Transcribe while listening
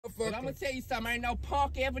motherfucker. I'm gonna tell you something. Ain't no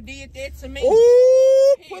punk ever did that to me.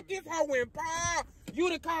 Ooh, put this hoe in paw. You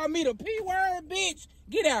done called me the P-word, bitch.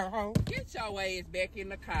 Get out, hoe. Get your ass back in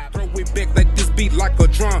the car. Throw it back like this beat like a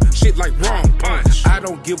drum. Shit like wrong punch. I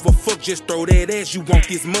don't give a fuck, just throw that ass. You want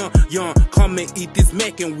this young. Come and eat this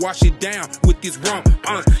mac and wash it down with this rum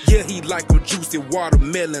punch. Yeah, he like them juicy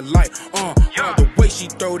watermelon like the way she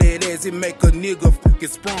throw that ass, it make a nigga fucking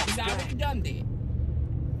sprung. He's already done that.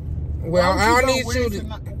 Well, I don't need you to.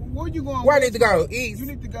 Where you going? Where I need to go? East. You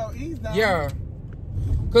need to go east, though. Yeah.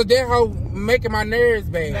 Cause that hoe making my nerves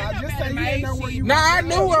bad. Nah, just say you didn't know where you Nah, I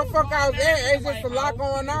knew where the fuck I was at. It's just a lot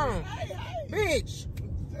going on. Bitch.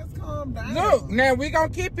 Just calm down. Look, now we gonna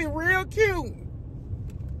keep it real cute.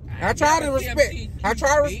 I try to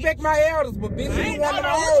respect my elders, but bitch, you on the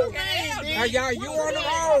road. Now y'all, you on the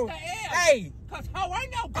road. Hey. Cause ho,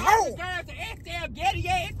 ain't no girls and XL getty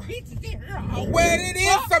ass bitches in here, ho. Well, it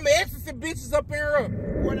is some exorcist bitches up here.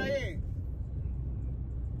 Where they at?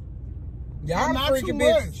 Y'all not freaking too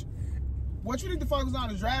bitches. much. What you need to focus on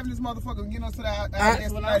is driving this motherfucker and getting us to that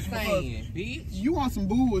That's what I'm saying, bitch. You want some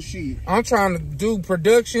bullshit. I'm trying to do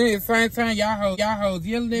production at the same time. Y'all hoes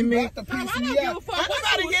yelling at me. I don't give a fuck.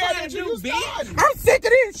 Nobody yelling at you, bitch. I'm sick of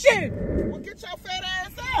this shit. Well, get your fat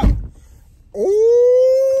ass out.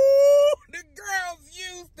 Ooh, the girls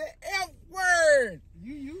use the F word.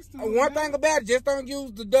 You used to. One thing about it, just don't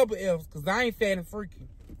use the double F's, because I ain't fat and freaky.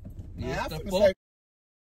 Yeah, I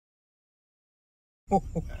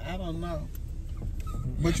don't know.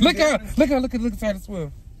 But look at Taylor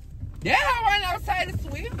Swift. That ain't no Taylor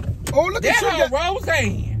Swift. Oh, look at you. That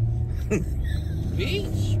Roseanne.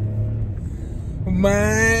 Bitch.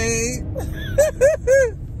 Man.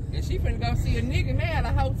 And she finna go see a nigga now at a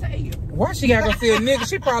hotel. Why she gotta go see a nigga?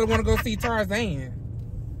 She probably wanna go see Tarzan.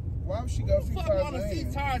 Why would she go see Tarzan? Wanna see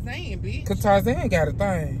Tarzan, bitch? Cause Tarzan got a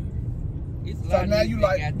thing. It's a lot now you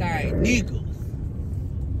like got niggas.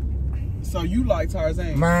 So you like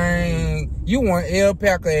Tarzan? Man, you want El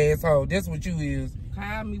Packer asshole. That's what you is.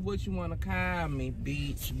 Call me what you wanna call me,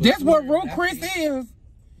 bitch. But that's what Ruth Chris is.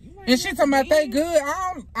 And she talking about they good.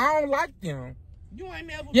 I don't like them. You ain't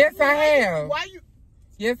never. Yes, I have. Why you?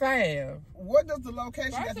 Yes, I have. What does the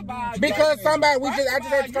location have to do with because somebody I just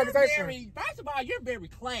had this conversation. First of all, you're very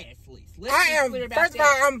classless. I am. First of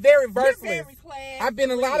all, I'm very verseless. I've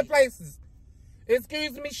been a lot of places.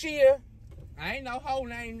 Excuse me, Shia. I ain't no hoe,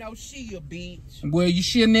 I ain't no Shia, bitch. Well, you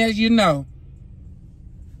shouldn't as you know.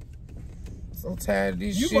 So tired of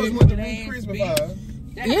this shit. You must went to Ruth Chris before.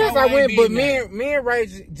 Yes, I went, but me and Ray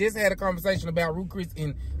just had a conversation about Ruth Chris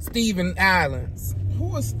and Steven Islands.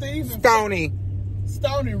 Who is Steven?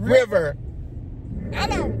 Stony River. I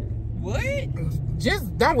don't. What?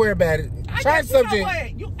 Just don't worry about it. Change subject.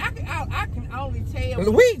 I can only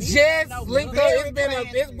tell. We just linked up.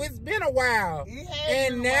 It's been a while,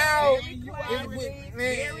 and now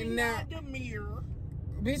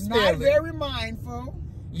not very mindful.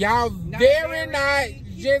 Y'all very not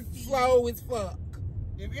just slow as fuck.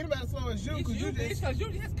 If anybody's slow as you, because you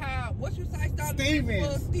just called what you say,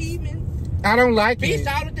 Steven. I don't like it. Bitch,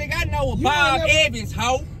 I don't think I know what Bob Evans,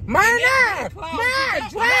 hoe. Man, drive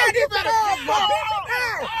this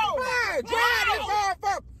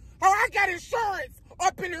motherfucker. Oh, I got insurance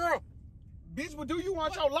up in here. Bitch, but do you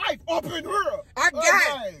want your life up in here? I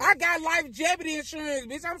got longevity insurance,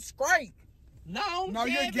 bitch. I'm straight. No,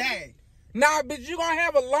 you're gay. Nah, bitch, you gonna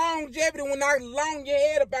have a longevity when I long your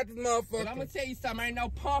head about this motherfucker. But I'm gonna tell you something. Ain't no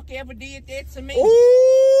punk ever did that to me.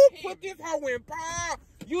 Ooh, put this hoe in paw.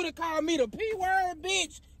 You done called me the P-word,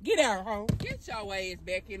 bitch. Get out, hoe. Get your ass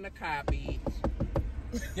back in the car, bitch.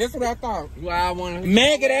 That's what I thought. Well, I want to.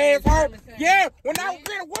 Maggot ass hoe. Yeah, when I was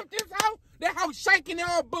gonna whoop this hoe, that hoe shaking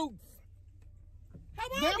her boots. How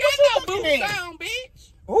about get no boots on,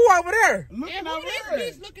 bitch? Who over there? Looking over there.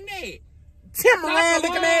 Bitch looking at? Timberland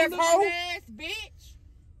looking asshole. Ass bitch.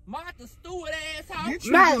 Martha Stewart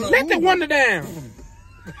asshole. No, let the wonder down.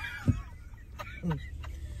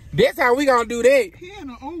 That's how we gonna do that. He in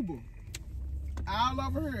an Uber. All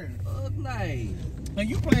over here. Okay. And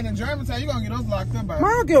you playing in Germantown, you gonna get us locked up. I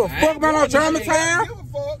don't give a fuck about no Germantown.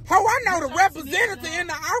 Ho, I know the representative in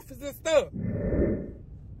the office and stuff.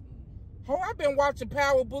 Ho, I've been watching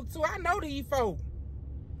Power Book too. I know these folks.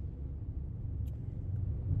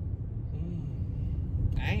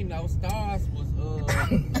 I ain't know Stars was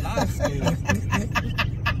law school.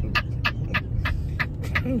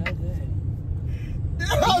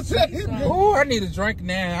 Oh, I need a drink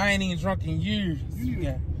now. I ain't even drunk in years.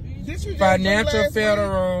 Yeah. Financial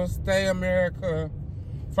Federal, Stay America,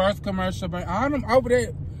 First Commercial Bank. I'm over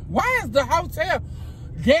there. Why is the hotel?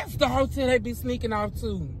 That's the hotel they be sneaking off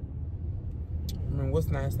to. I mean, what's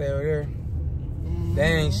nice over there?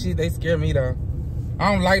 Dang, shit, they scare me though.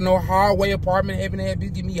 I don't like no hallway apartment having that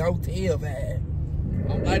bitch give me hotel vibe. I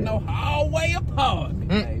don't like no hallway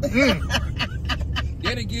apartment.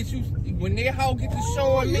 That'll get you, when that hoe get to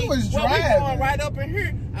showing me, was we driving. going right up in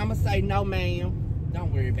here, I'ma say, no, ma'am.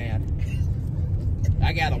 Don't worry about it.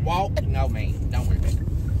 I gotta walk. No, ma'am. Don't worry about it.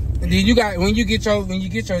 And then you got, when you get your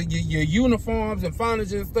uniforms and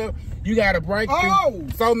furniture and stuff, you gotta break through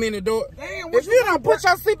so many doors. Damn, If you don't put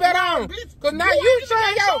your seatbelt on, cause now you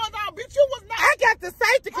trying yo. Bitch, you was not. I got the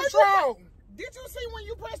safety control. Did you see when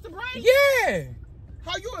you pressed the brake? Yeah.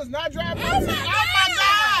 How you was not driving? Oh my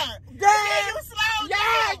God. Girl. You slowed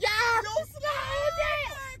down. Yeah. You slowed down.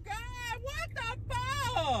 Oh my God, what the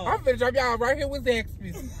fuck? I'm finna drop y'all right here with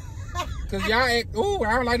Zaxby's. Cause y'all act, ooh,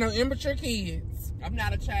 I don't like no immature kids. I'm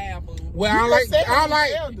not a child, boo. Well, I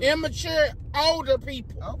like immature older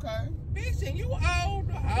people. Okay. Bitch, and you old.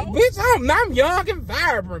 Bitch, I'm young and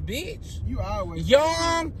vibrant, bitch. You always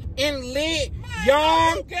young and lit, Man,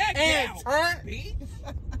 young you got and gout, turned. bitch.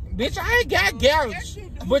 Bitch, I ain't got gout, Yes, you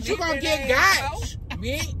do. but you gonna get Bitch. gout,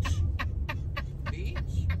 bitch.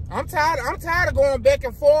 Bitch. I'm tired of going back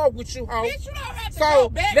and forth with you, ho. Bitch, you don't have to So go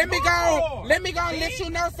back let me forward. let Bitch. let you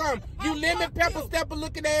know something. You Oh, lemon fuck pepper you. stepper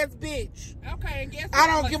looking ass bitch. Okay, and guess what? I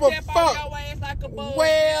don't I'ma give a step on fuck. your ass like a bug.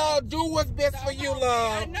 Well, do what's best So for you, I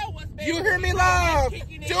love. know what's best You for hear me, you. love?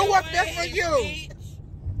 Kicking in Do your what's best ass, for you. bitch.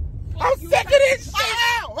 I'm Fuck you. sick of this shit.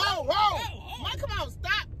 Whoa. Man, come on,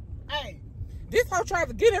 stop. Hey. This hoe tries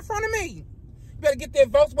to get in front of me. You better get that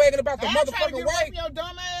Volkswagen about the I'm trying to motherfucking get way. away from your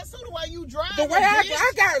dumb ass too, the way you drive. The way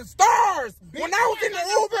I got stars. Bitch, When I was in you the ain't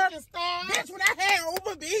got no Uber, fucking stars. bitch, when I had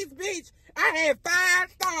Uber Eats, bitch, I had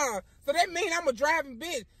 5 stars. So that means I'm a driving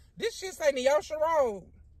bitch. This shit say Neosha Road.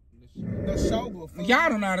 The sober. Y'all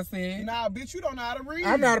don't know how to say it. Nah, bitch, you don't know how to read.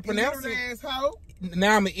 I know how to pronounce it. Asshole.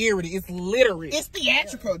 Now I'm an irrity. It's literate. It's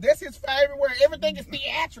theatrical. That's his favorite word. Everything is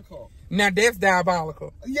theatrical. Now that's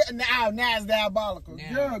diabolical. Yeah, now it's diabolical.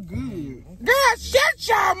 Now. Girl, good. God, shut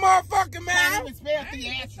y'all motherfucking Can't mouth. even spell I ain't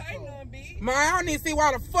even say theatrical. nothing, bitch. Man, I don't need to see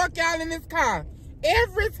why the fuck y'all in this car.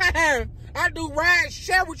 Every time I do ride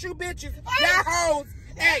share with you bitches, y'all hoes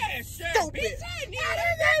act stupid. Bitch, I ain't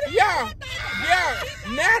even- Yeah.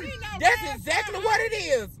 Now that's exactly what it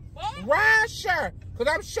is. What? Ride share. Cause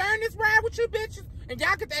I'm sharing this ride with you bitches, and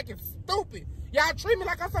y'all get acting stupid. Y'all treat me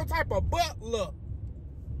like I'm some type of butler.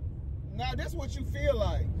 Now, that's what you feel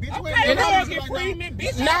like. Bitch, you Okay, ain't never Morgan been like Freeman,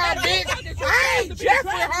 bitch. Nah, bitch, I ain't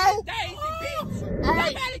Jeffrey, ho.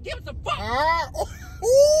 Alright. Nobody gives a fuck.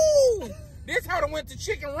 Ooh, this hoe done went to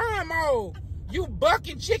chicken run mode. You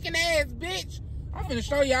bucking chicken ass bitch. I'm finna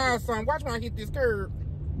show y'all something. Watch when I hit this curb.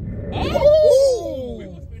 Oh. We Ooh,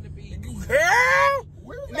 was finna be girl.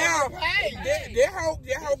 We was Now, gonna pay. that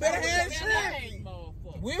hoe better have shrimp.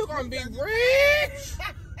 We were gonna be rich.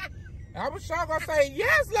 I was sure gonna say,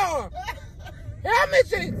 yes, Lord. Help me,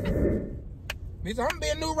 Jesus. Bitch, I'm gonna be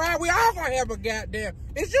a new ride. We all gonna have a goddamn.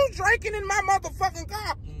 Is you drinking in my motherfucking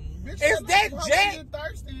car? Bitch, Is that Jack? You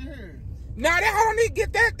thirsty in here. Now that hoe don't need to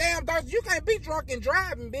get that damn thirsty. You can't be drunk and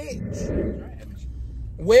driving, bitch.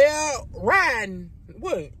 Well, riding.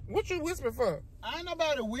 What you whispering for? I ain't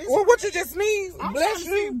nobody whispering. Well, what you just sneeze? I'm Bless trying to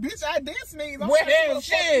you. see, bitch, I did sneeze. I'm Well, trying to see damn what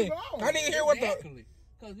the fuck shit. you on. I didn't hear what the. Exactly.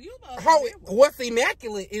 Cause you How, what's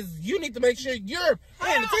immaculate is you need to make sure you're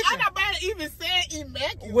paying Ain't attention. nobody even said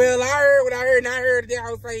immaculate. Well, I heard what I heard, and I heard that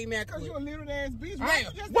I was saying Cause you a immaculate. little ass bitch.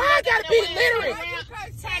 Why I gotta be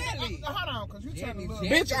literate? Hold on, cause you trying to look.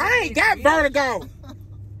 Bitch, I ain't got vertigo.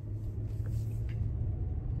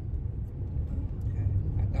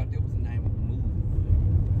 I thought that was the name of the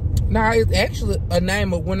movie. Nah, it's actually a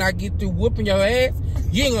name of when I get through whooping your ass,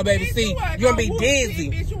 you ain't gonna be able to see. You gonna be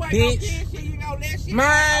dizzy, bitch.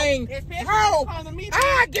 Mine, ho,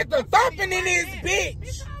 I get the thumping in this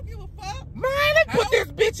bitch. I don't give a fuck. Man, let's put this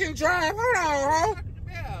bitch in drive. Hold on, ho.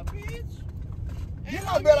 Yeah, bitch. You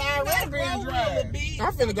know better already be in drive.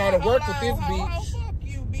 I'm finna go to work with this bitch. Fuck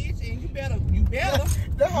you, bitch. And you better.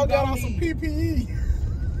 That hoe got on some PPE.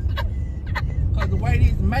 Cause the way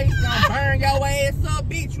these mates gonna burn your ass up,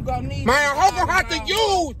 bitch, you gonna need. Man, hoe gonna have to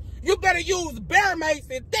use. You better use bear mace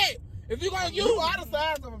and that. If you gonna use. You are the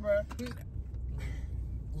size of it, bro.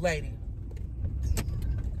 Lady.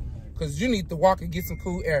 Cause you need to walk and get some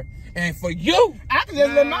cool air. And for you, I can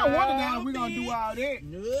just let my water down if we gonna do all that.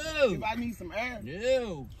 No. If I need some air.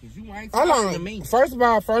 No. Cause you ain't hold talking to on. me. First of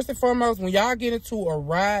all, first and foremost, when y'all get into a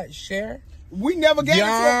ride share, We never get into a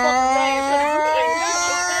fucking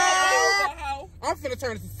Hoe. I'm finna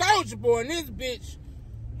turn to Soldier Boy in this bitch.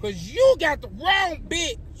 Cause you got the wrong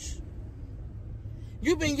bitch.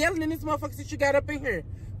 You been yelling in this motherfucker since you got up in here.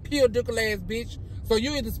 Peel dickle ass bitch. So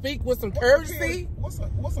you either speak with some courtesy. What's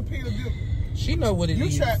a pill dip? She know what it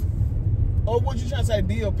is. Or what you trying to say,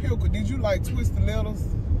 deal pickle? Did you like twist the letters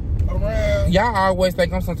around? Y'all always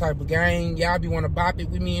think I'm some type of gang. Y'all be want to bop it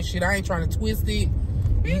with me and shit. I ain't trying to twist it.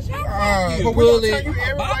 Bitch, But we pull gonna tell you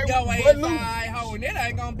it. bop everybody your but ass loose. side, hoe, and that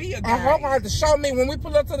ain't gonna be a game. A hoe gonna have to show me when we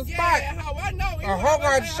pull up to the spot. Yeah, hoe, I know. A hoe gonna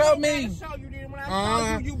have to show me. Show you then. When I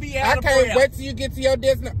show you, you be out I of can't breath. wait till you get to your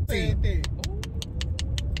destination. Said that.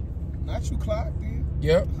 Not you, Clark, dude.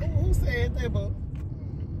 Yep. Who said that, but?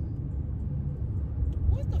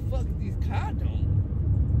 What the fuck is this car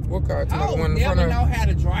doing? What car? The I one in never front know of. how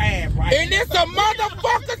to drive right. And this a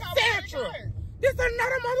motherfucking Sentra. This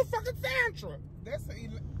another motherfucking Sentra. That's a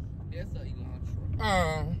That's a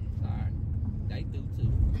Elantra. Sorry. They do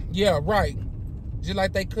too. Yeah, right. Just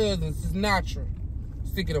like they cousins, it's natural.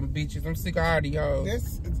 Sick of them bitches. I'm sick of all these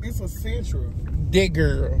hoes. it's a Central. That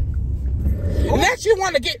girl. Unless you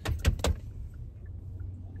want to get.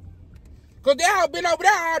 Cause they all been over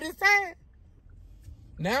there all this time.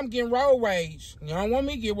 Now I'm getting road rage. You don't want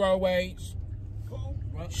me to get road rage.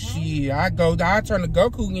 Shit, I turn the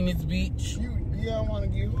Goku in this bitch. You don't want to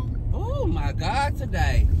get who? Oh my God,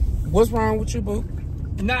 today. What's wrong with you, boo?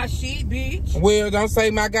 Nah, shit, bitch. Well, don't say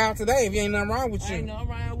my God today if you ain't nothing wrong with you. Ain't nothing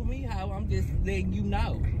wrong with me, hoe. I'm just letting you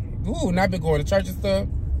know. Ooh, and I been going to church and stuff.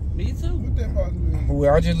 Me too. What that supposed to mean?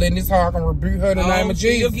 Well, I just letting this hawk and rebuke her in the name of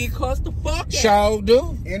Jesus. She'll get cussed the fuck out. Sure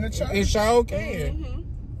do. In the church? It sure can.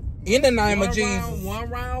 In the name of Jesus. One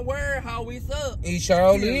round word, how it's up. It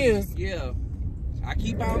sure is. Yeah. I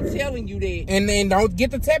keep on telling you that. And then don't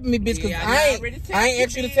get to tapping me, bitch, because I ain't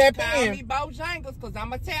asked you to tap Call in. me Bojangles, because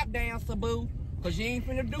I'm a tap dancer, boo. Because you ain't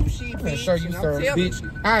finna do shit, I'm gonna bitch. show you and I'm something, telling bitch.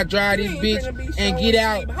 you. I drive this You ain't bitch finna be and showing get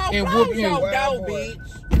out shit. How and proud whoop your you. dog, Boy.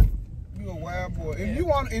 bitch. You a wild boy.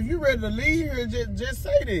 If you ready to leave here, just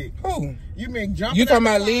say that. Who? You mean jumping? You talking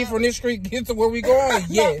out about the leave car? from this street, get to where we going?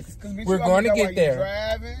 Yes. 'Cause bitch, We're you going to while get you there.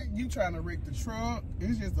 Driving, you trying to wreck the truck.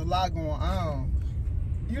 It's just a lot going on.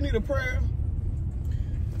 You need a prayer?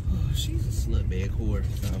 She's a slutbag whore,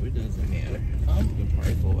 so it doesn't matter. I'm gonna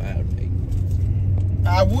pray for a while, baby.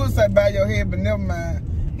 I would say bow your head, but never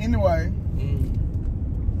mind. Anyway.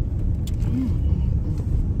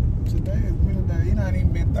 Today has been a day. You not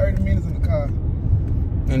even been 30 minutes in the car.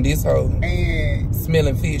 And this hoe And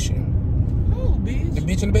smelling fishy. Who, bitch? The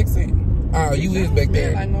bitch in the back seat. Oh, you is back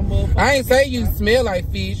there. Like no motherfucker. I ain't say you smell like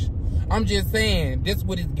fish. I'm just saying this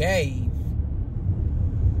what it gave.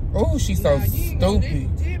 Oh, she's so Nah, you ain't gonna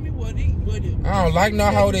stupid. Tell me what it. I don't like no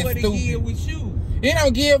hoe that's What it give stupid. with you. It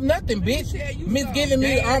don't give nothing, Let me bitch. tell you Miss something. giving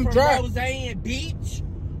me Dan I'm from dry. Roseanne, bitch.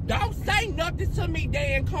 Don't say nothing to me,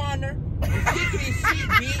 Dan Connor. I'm sick of this shit,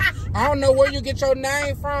 bitch. I don't know where you get your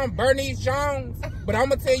name from, Bernice Jones, but I'm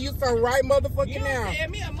gonna tell you something right motherfucking You now. don't tell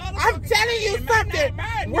me a motherfucker. I'm telling you something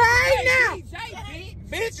right now.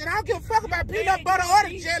 Bitch, and I don't give a fuck about peanut butter or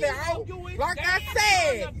the jelly, ho. Like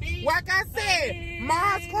I said,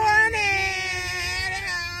 Mars Corner.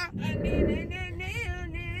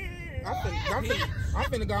 I'm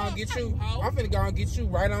finna go and get you. I'm finna go and get you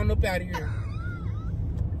right on up out of here.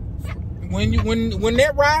 When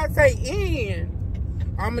that ride say in,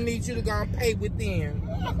 I'm gonna need you to go and pay within.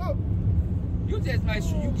 You just make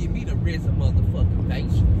sure you give me the rest of motherfucking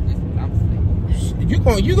patience. That's what I'm saying.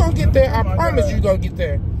 You gonna get there. I promise you gonna get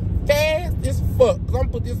there. Fast as fuck. I'm gonna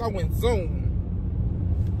put this on in Zoom.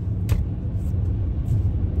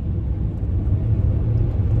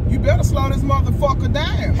 you better slow this motherfucker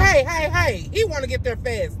down. Hey. He wanna get there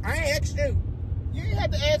fast. I ain't asked you. You ain't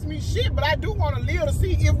have to ask me shit, but I do want to live to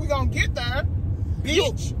see if we gonna get there.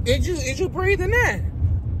 Bitch. Is you breathing now?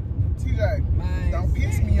 TJ, don't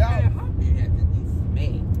piss me off.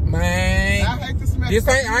 Man. I hate to smack.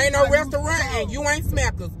 I ain't no restaurant and you ain't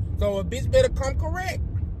smackers. So a bitch better come correct.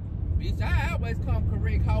 Bitch, I always come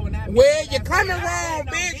correct, hoe, and I Well, you're coming wrong,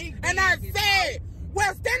 bitch. And I said,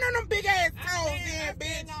 well, stand on them big ass toes then,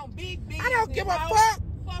 bitch. I don't give a fuck.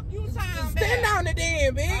 Fuck you, time. Stand on it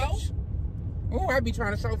then, bitch. Oh, I be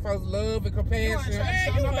trying to show folks love and compassion.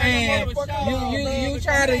 Man, you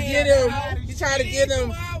try to get them. You try to get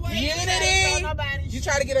them unity. You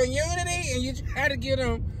try to get them unity, and you try to get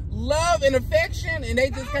them love and affection, and they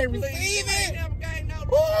just can't receive it.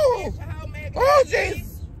 Ooh, oh,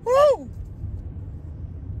 Jesus. Ooh.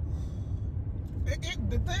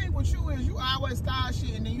 The thing with you is you always start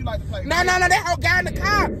shit and then you like to play. No. That whole guy in the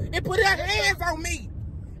car, it put her hands on me,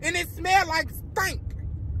 and it smelled like stink.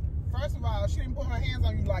 First of all, she didn't put her hands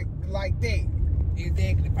on you like that.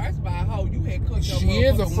 Exactly. First of all, hoe, you had cooked your She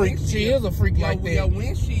is a freak. windshield. She is a freak like Your that.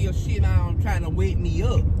 windshield shit on trying to wet me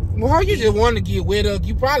up. Well, how you just want to get wet up?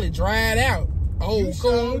 You probably dried out. Oh, You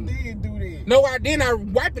cool. sure did do that. No, I didn't. I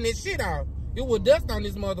wiping this shit off. It was dust on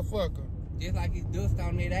this motherfucker. Just like it's dust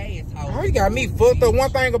on that asshole. Oh, you got me fucked up. One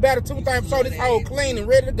thing about it, two things so this hole clean and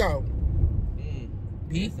ready to go.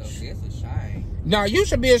 Bitch. That's a shame. No, you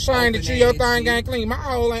should be ashamed that your thing ain't clean. My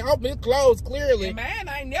hole ain't open. It's closed clearly. Yeah, man,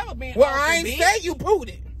 I ain't never been. Well, I ain't say you pooed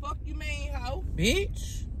it. Fuck you mean, hoe?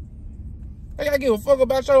 Bitch. I gotta give a fuck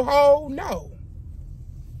about your hole? No.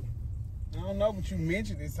 I don't know, but you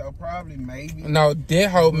mentioned it, so probably maybe. No, that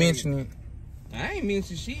hoe mentioned it. I ain't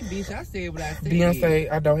mentioned shit, bitch. I said what I said. Beyonce,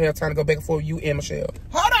 I don't have time to go back and forth with you and Michelle.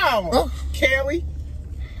 Hold on, Oh. Kelly.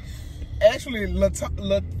 Actually,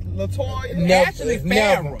 Latoya. Actually,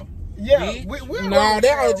 Farrah. Yeah, bitch. no,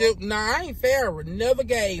 that hoe just, I ain't Farrah. Never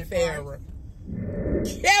gave Farrah.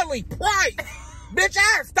 Kelly Price. Bitch,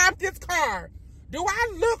 I stopped this car. Do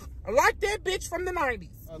I look like that bitch from the 90s?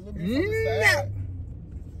 No.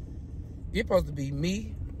 You're supposed to be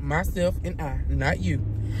me, myself, and I, not you.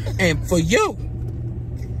 And for you,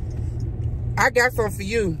 I got something for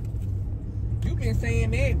you. You been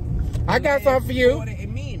saying that. I got something for you.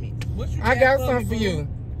 I got something for you.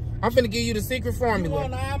 I'm finna give you the secret formula.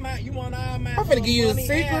 You want all my I'm finna give you the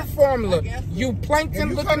secret formula. You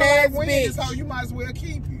plankton looking ass bitch. So you might as well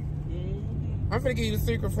keep it. I'm finna give you the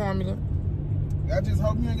secret formula. I just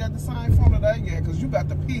hope you ain't got the same formula they got, because you about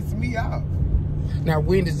to piss me off. Now,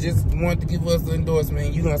 Wendy's just wanted to give us the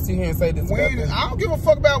endorsement. You gonna sit here and say this? Wendy's, I don't give a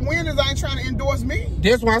fuck about Wendy's. I ain't trying to endorse me.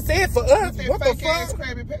 That's what I said for us. That What the fake ass fuck?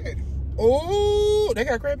 Krabby Patty. Oh, they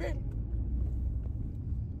got Krabby Patty.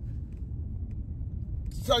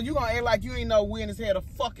 So you gonna act like you ain't know Wendy's had a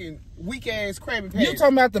fucking weak ass Krabby Patty? You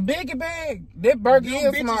talking about the biggie bag? That burger Them is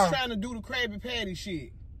bitches small. trying to do the Krabby Patty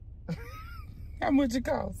shit. How much it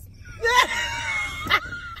cost?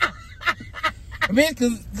 Bitch,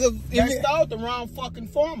 cause They stole the wrong fucking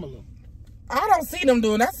formula. I don't see them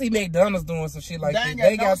doing. I see McDonald's doing some shit like that.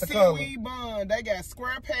 They got the color. Seaweed bun. They got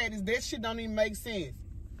square patties. That shit don't even make sense.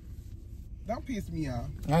 Don't piss me off.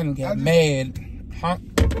 I done got mad. Huh?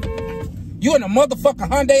 You in a motherfucking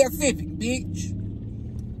Hyundai or Civic, bitch.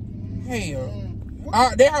 Hell.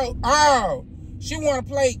 She wanna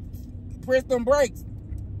play press them brakes.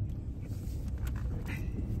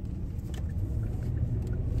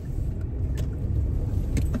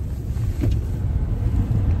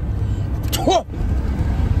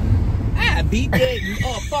 I beat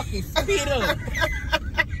that fucking spit up.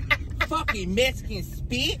 Fucking Mexican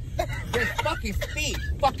spit. Just fucking spit.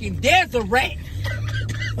 Fucking Deseret.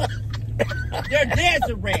 They're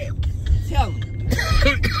Deseret. Tell them.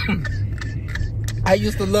 I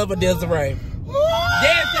used to love a Deseret.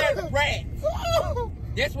 Deseret.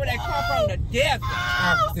 That's where they come from, the desert.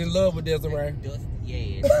 I was in love with Deseret.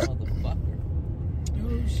 Dusty ass motherfucker.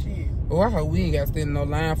 Oh shit. Oh, I hope we ain't got to stand in no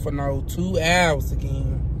line for no 2 hours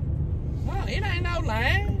again. No, it ain't no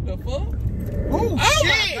line. The fuck? Oh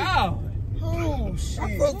shit. My God. Oh shit.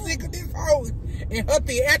 I'm so sick of this hoe and her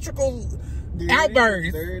theatrical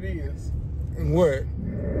outbursts. There it is. What?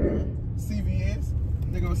 CVS.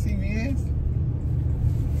 They go CVS.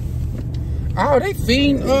 Oh, they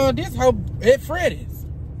feeding this hoe at Freddy's.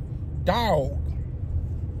 Dog.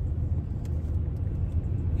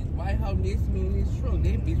 This white hoe next to me in this truck.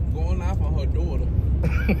 That bitch going off on her daughter.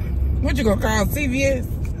 What you gonna call CVS?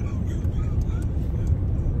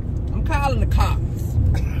 I'm calling the cops.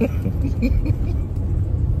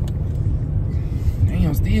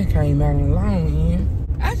 Damn, still came out alone, man.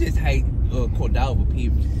 I just hate Cordova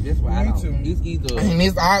people. That's why I don't. too. It's either. And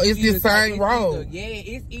it's the same road.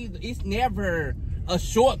 It's never a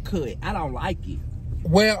shortcut. I don't like it.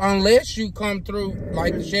 Well, unless you come through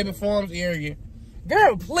like the Chevy Farms area.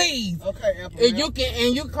 Girl, please. Okay, Apple. And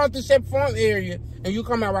you come through Chevy Farms area and you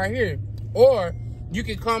come out right here. Or you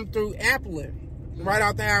can come through Appleton, right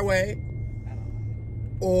off the highway.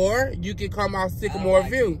 Or you can come out Sycamore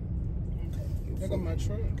View. Look at my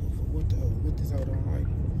truck. What this out on like?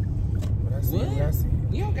 What I see, what I see.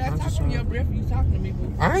 You don't gotta talk on your breath when you talking to me,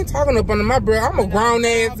 boo. I ain't talking up under my breath. I'm a grown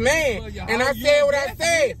ass man. And I said what I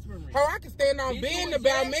said. Ho, I can stand on being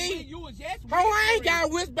about me. Ho, I ain't got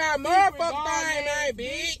whisper about motherfucking thing, man,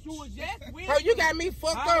 bitch. Ho, you got me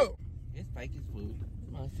fucked up. It's fake as food.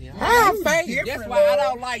 I'm fake. That's why I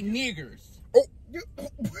don't like niggers.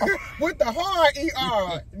 With the hard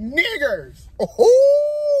ER, niggers.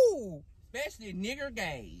 Ooh. Especially nigger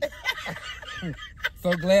gays.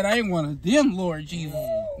 So glad I ain't one of them, Lord Jesus.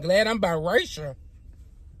 Glad I'm biracial.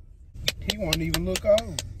 He won't even look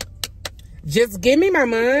old. Just give me my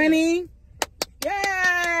money.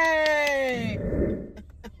 Yay!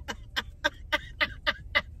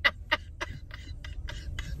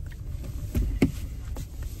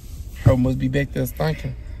 Her must be back there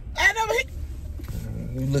stinking. I know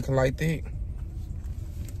We looking like that.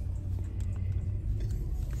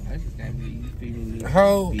 I just can't believe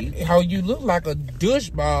How you look like a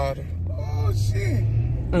douchebag. Oh shit.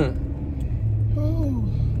 Oh.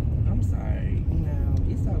 I'm sorry. No,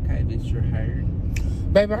 it's okay that you're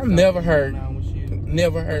hurt. Baby, I'm never hurt.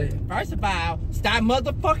 Never hurt. First of all, stop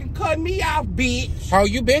motherfucking cutting me off, bitch. How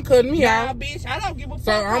you been cutting me Nah, out? bitch, I don't give a fuck.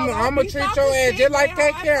 So I'm gonna treat your ass just like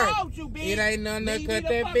that cat. It ain't nothing to cut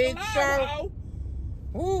that bitch off.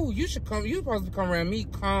 Ooh, you should come. You supposed to come around me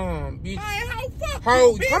calm, bitch. Man, how fuck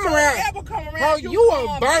How you, bitch, come don't around? ever come around How you a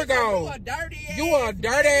calm, Virgo? bitch. You a dirty ass. You a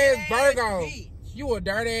dirty ass Virgo. Bitch. You a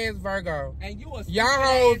dirty ass Virgo. And you a Y'all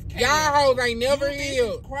hoes ain't never you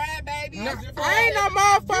healed. Cry, baby. No, I ain't no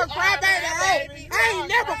motherfucker cry baby hoe. I ain't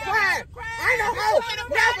never cried. I ain't no hoe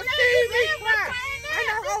never seen me cry. I ain't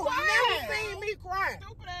no hoe never seen me cry.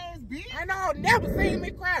 Stupid ass bitch. I know never seen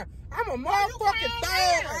me cry. I'm a motherfucking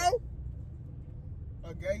thug hoe.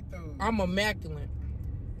 A gay thug. I'm immaculate.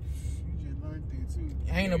 You just learned that too.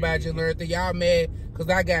 Ain't nobody just learned that. Y'all mad because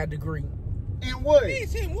I got a degree. And what?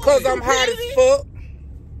 Because I'm hot as fuck.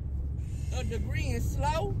 A degree in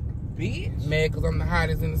slow, bitch. Mad because I'm the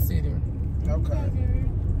hottest in the city. Okay.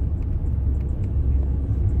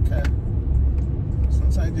 Okay.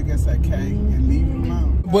 Sometimes you just say K and leave it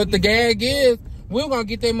alone. But the gag is, we're going to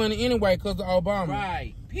get that money anyway because of Obama.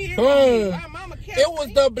 Right. Period. Boom. My mama kept It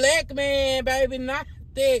was the black man, baby, not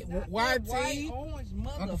that white white tee. orange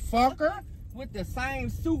Motherfucker. with the same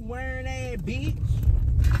suit wearing that bitch.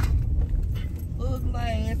 Ugly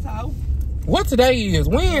asshole. What today is?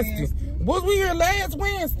 Wednesday. Was we here last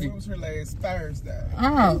Wednesday? We was here last Thursday.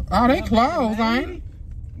 Oh, they closed, ain't it?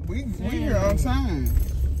 We here on time.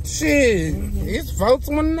 Shit, it's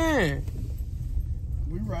 4:29.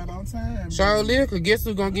 We right on time. Charlie, guess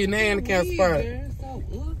who's gonna get in the handicap spot? So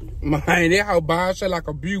ugly. Man, that hoe bald shit like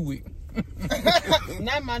a Buick.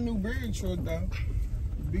 Not my new beard truck though.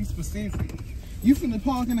 Be specific. You finna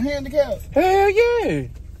park in the handicap? Hell yeah.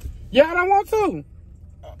 Y'all don't want to?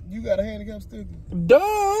 You got a handicap sticker?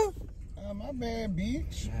 Duh. My bad,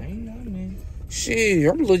 bitch. I ain't know, man. Shit,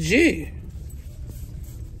 I'm legit.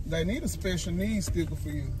 They need a special needs sticker for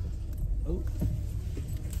you. Oh.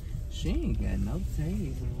 She ain't got no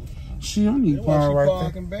tail. She don't need That's why power she right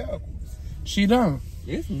parking backwards. She don't.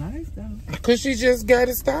 It's nice though. Cause she just got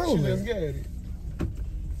it She stolen. just got it.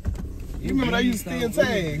 You remember they used to steal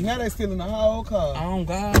tags. Now they stealing the whole car. Oh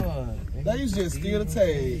God. They used to just steal the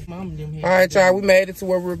tag. Mama them had All right, y'all, we made it to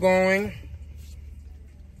where we're going.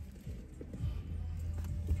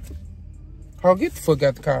 Oh, get the fuck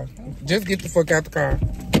out the car. Just get the fuck out the car.